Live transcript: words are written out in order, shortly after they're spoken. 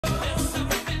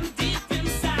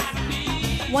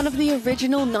One of the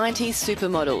original 90s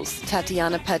supermodels,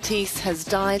 Tatjana Patitz, has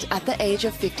died at the age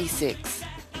of 56.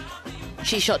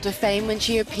 She shot to fame when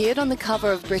she appeared on the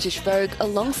cover of British Vogue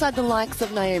alongside the likes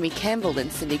of Naomi Campbell and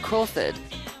Cindy Crawford,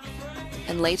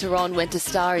 and later on went to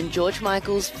star in George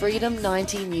Michael's Freedom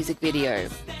 90 music video.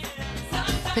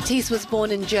 Patitz was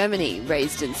born in Germany,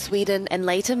 raised in Sweden, and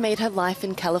later made her life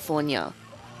in California.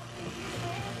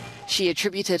 She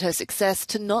attributed her success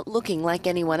to not looking like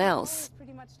anyone else.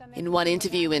 In one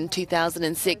interview in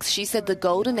 2006, she said the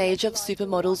golden age of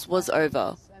supermodels was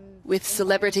over, with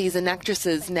celebrities and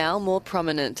actresses now more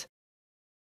prominent.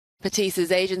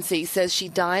 Patitz's agency says she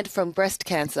died from breast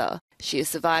cancer. She is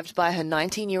survived by her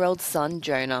 19-year-old son,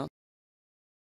 Jonah.